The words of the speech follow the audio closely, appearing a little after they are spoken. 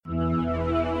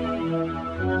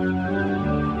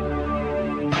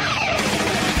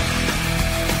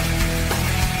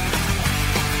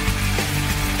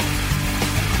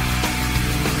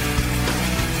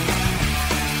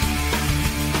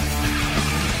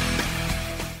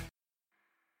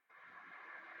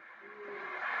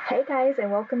Hey guys,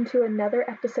 and welcome to another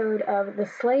episode of The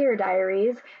Slayer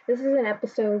Diaries. This is an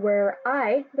episode where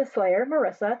I, the Slayer,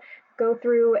 Marissa, go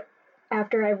through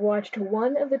after I've watched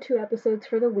one of the two episodes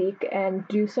for the week and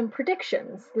do some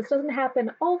predictions. This doesn't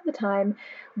happen all the time,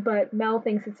 but Mel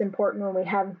thinks it's important when we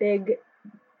have big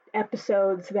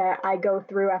episodes that I go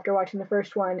through after watching the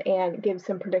first one and give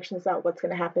some predictions about what's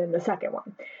going to happen in the second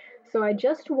one. So I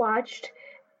just watched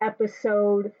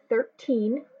episode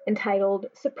 13 entitled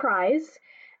Surprise,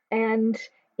 and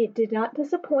it did not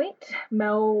disappoint.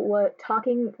 Mel was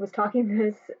talking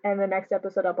this and the next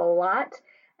episode up a lot,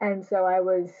 and so I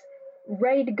was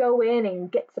ready to go in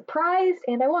and get surprised,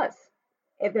 and I was.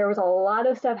 There was a lot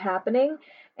of stuff happening,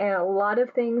 and a lot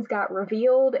of things got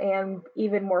revealed, and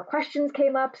even more questions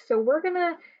came up. So we're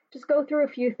gonna just go through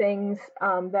a few things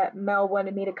that Mel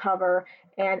wanted me to cover,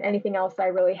 and anything else I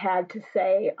really had to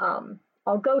say,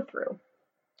 I'll go through.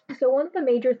 So one of the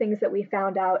major things that we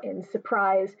found out in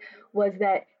Surprise was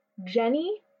that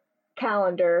Jenny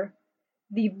Calendar,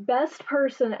 the best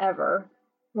person ever,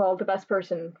 well, the best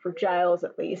person for Giles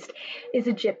at least, is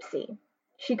a gypsy.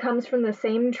 She comes from the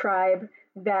same tribe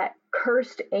that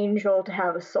cursed Angel to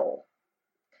have a soul.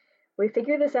 We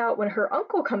figure this out when her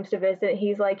uncle comes to visit.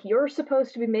 He's like, "You're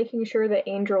supposed to be making sure that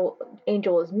Angel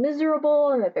is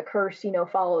miserable and that the curse,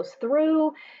 follows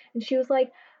through." And she was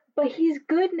like, "But he's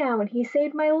good now and he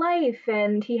saved my life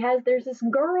and there's this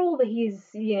girl that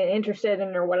he's interested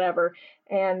in or whatever."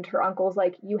 And her uncle's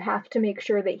like, "You have to make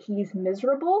sure that he's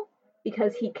miserable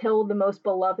because he killed the most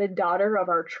beloved daughter of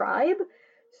our tribe.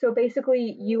 So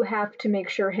basically, you have to make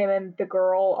sure him and the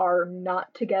girl are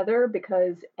not together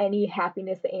because any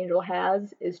happiness the Angel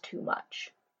has is too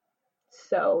much."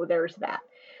 So there's that.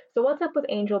 So what's up with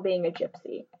Angel being a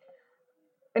gypsy?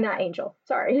 Not Angel,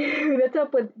 sorry. What's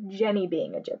up with Jenny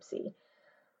being a gypsy?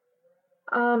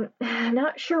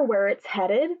 Not sure where it's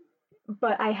headed,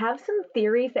 but I have some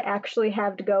theories that actually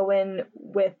have to go in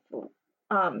with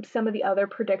some of the other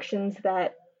predictions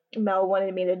that Mel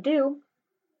wanted me to do.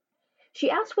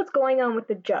 She asked what's going on with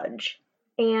the judge,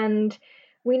 and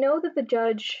we know that the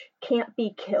judge can't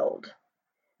be killed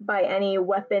by any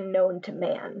weapon known to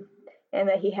man, and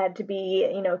that he had to be,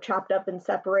 chopped up and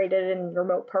separated in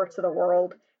remote parts of the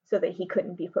world so that he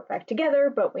couldn't be put back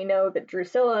together. But we know that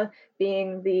Drusilla,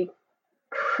 being the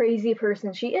crazy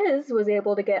person she is, was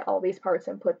able to get all these parts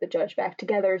and put the judge back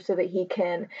together so that he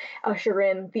can usher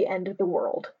in the end of the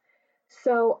world.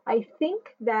 So I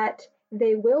think that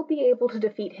they will be able to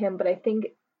defeat him, but I think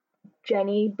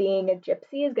Jenny being a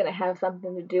gypsy is going to have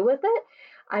something to do with it.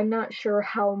 I'm not sure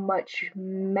how much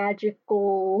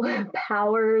magical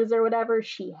powers or whatever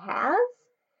she has,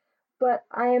 but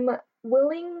I'm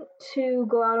willing to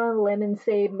go out on a limb and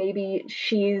say maybe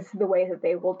she's the way that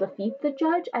they will defeat the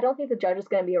judge. I don't think the judge is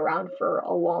going to be around for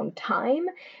a long time.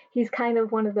 He's kind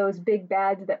of one of those big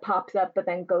bads that pops up but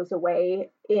then goes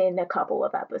away in a couple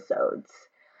of episodes.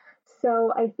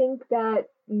 So I think that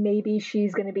maybe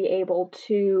she's going to be able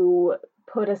to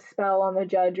put a spell on the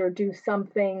judge or do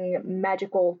something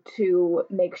magical to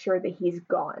make sure that he's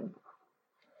gone.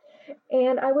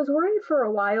 And I was worried for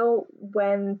a while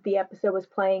when the episode was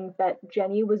playing that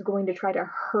Jenny was going to try to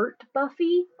hurt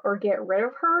Buffy or get rid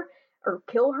of her or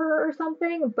kill her or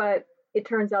something, but it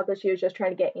turns out that she was just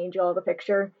trying to get Angel out of the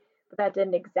picture. But that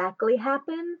didn't exactly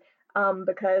happen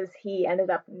because he ended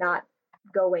up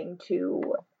going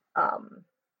to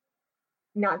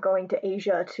not going to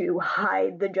Asia to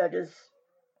hide the judge's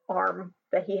arm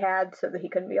that he had so that he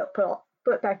couldn't be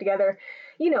put back together.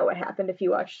 You know what happened if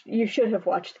you should have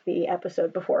watched the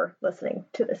episode before listening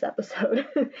to this episode.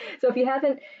 So if you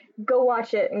haven't, go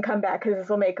watch it and come back because this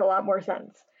will make a lot more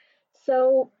sense.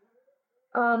 So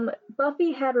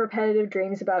Buffy had repetitive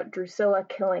dreams about Drusilla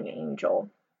killing Angel.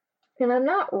 And I'm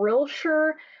not real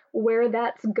sure where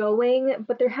that's going,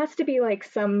 but there has to be like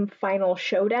some final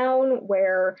showdown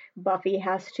where Buffy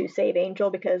has to save Angel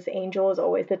because Angel is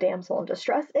always the damsel in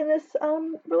distress in this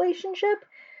relationship.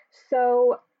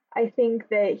 So I think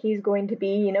that he's going to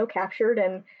be, captured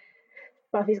and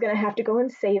Buffy's going to have to go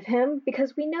and save him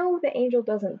because we know that Angel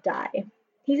doesn't die.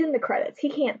 He's in the credits. He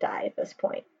can't die at this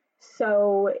point.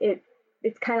 So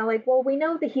it's kind of like, well, we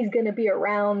know that he's going to be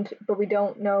around, but we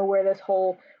don't know where this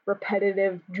whole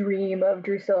repetitive dream of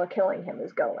Drusilla killing him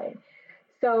is going.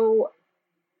 So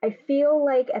I feel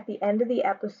like at the end of the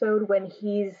episode when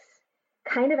he's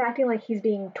kind of acting like he's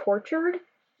being tortured,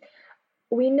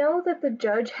 we know that the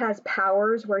judge has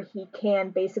powers where he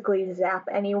can basically zap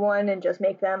anyone and just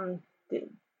make them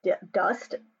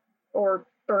dust or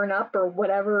burn up or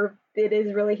whatever it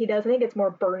is really he does. I think it's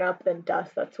more burn up than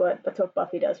dust. That's what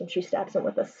Buffy does when she stabs him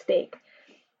with a stake.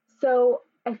 So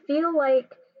I feel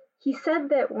like he said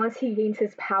that once he gains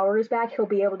his powers back, he'll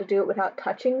be able to do it without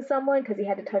touching someone because he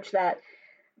had to touch that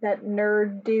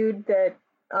nerd dude that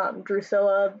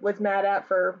Drusilla was mad at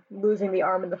for losing the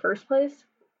arm in the first place.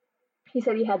 He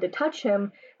said he had to touch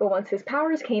him, but once his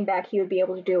powers came back, he would be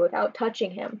able to do it without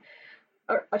touching him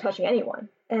or touching anyone.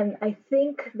 And I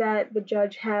think that the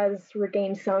judge has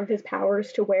regained some of his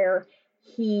powers to where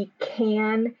he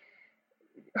can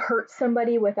hurt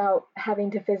somebody without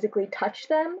having to physically touch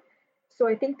them. So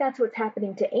I think that's what's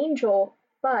happening to Angel,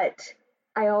 but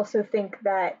I also think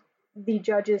that the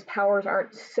judge's powers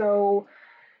aren't so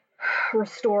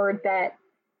restored that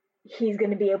he's going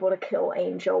to be able to kill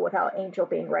Angel without Angel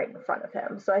being right in front of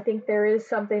him. So I think there is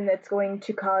something that's going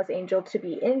to cause Angel to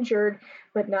be injured,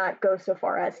 but not go so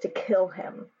far as to kill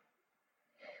him.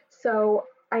 So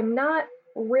I'm not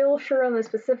real sure on the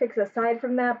specifics aside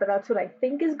from that, but that's what I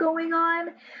think is going on.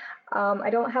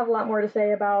 I don't have a lot more to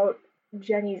say about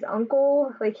Jenny's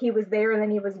uncle. Like, he was there and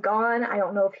then he was gone. I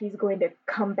don't know if he's going to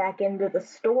come back into the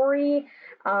story.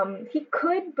 He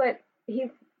could, but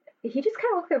he just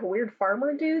kind of looks like a weird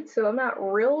farmer dude, so I'm not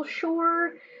real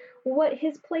sure what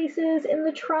his place is in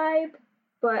the tribe,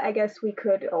 but I guess we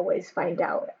could always find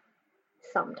out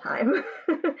sometime.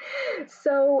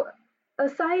 So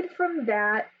aside from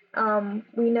that,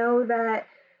 we know that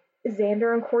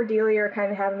Xander and Cordelia are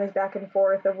kind of having this back and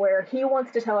forth of where he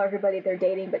wants to tell everybody they're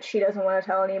dating, but she doesn't want to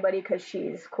tell anybody because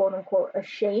she's quote unquote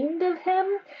ashamed of him,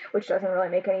 which doesn't really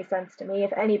make any sense to me.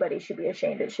 If anybody should be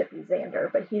ashamed, it should be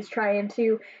Xander, but he's trying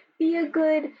to be a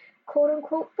good quote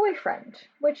unquote boyfriend,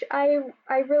 which I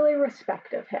really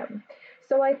respect of him.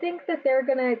 So I think that they're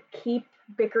gonna keep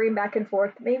bickering back and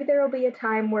forth. Maybe there will be a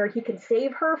time where he can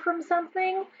save her from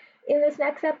something in this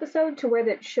next episode to where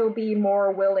that she'll be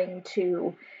more willing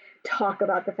to talk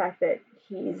about the fact that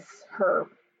he's her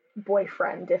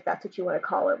boyfriend, if that's what you want to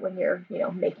call it, when you're,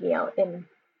 making out in,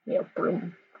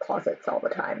 broom closets all the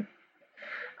time.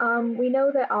 We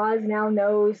know that Oz now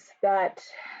knows that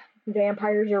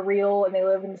vampires are real and they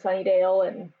live in Sunnydale,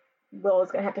 and Willow's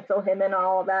going to have to fill him in on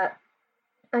all of that.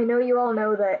 I know you all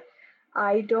know that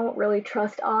I don't really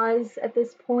trust Oz at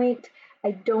this point.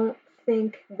 I don't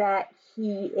think that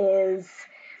he is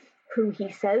who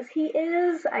he says he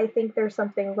is. I think there's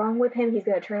something wrong with him. He's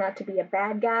going to turn out to be a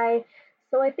bad guy.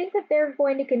 So I think that they're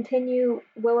going to continue,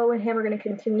 Willow and him are going to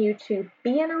continue to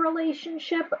be in a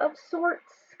relationship of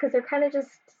sorts, because they're kind of just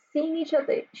seeing each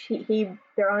other.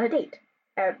 They're on a date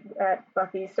at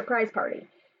Buffy's surprise party.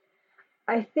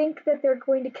 I think that they're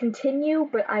going to continue,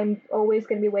 but I'm always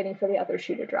going to be waiting for the other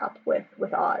shoe to drop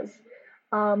with Oz.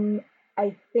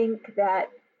 I think that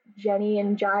Jenny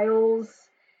and Giles,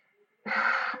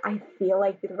 I feel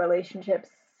like the relationship's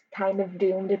kind of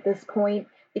doomed at this point,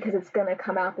 because it's going to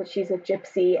come out that she's a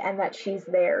gypsy and that she's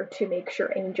there to make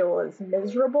sure Angel is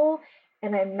miserable,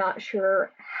 and I'm not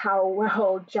sure how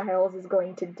well Giles is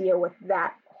going to deal with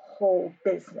that whole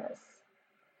business.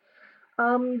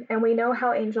 And we know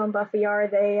how Angel and Buffy are.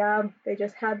 They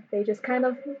just kind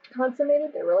of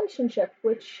consummated their relationship,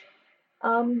 which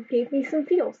gave me some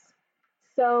feels.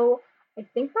 So I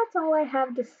think that's all I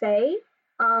have to say.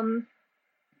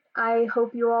 I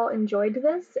hope you all enjoyed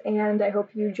this, and I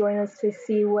hope you join us to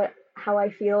see how I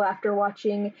feel after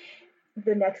watching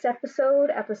the next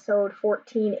episode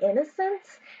 14,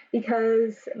 Innocence,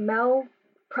 because Mel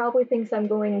probably thinks I'm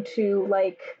going to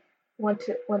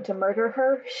want to murder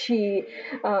her. She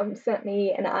sent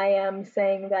me an IM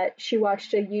saying that she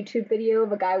watched a YouTube video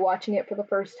of a guy watching it for the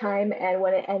first time, and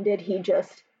when it ended, he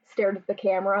just stared at the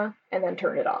camera and then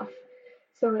turned it off.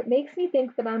 So it makes me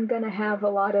think that I'm going to have a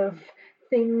lot of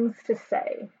things to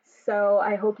say. So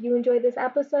I hope you enjoyed this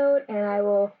episode, and I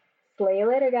will slay you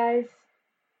later, guys.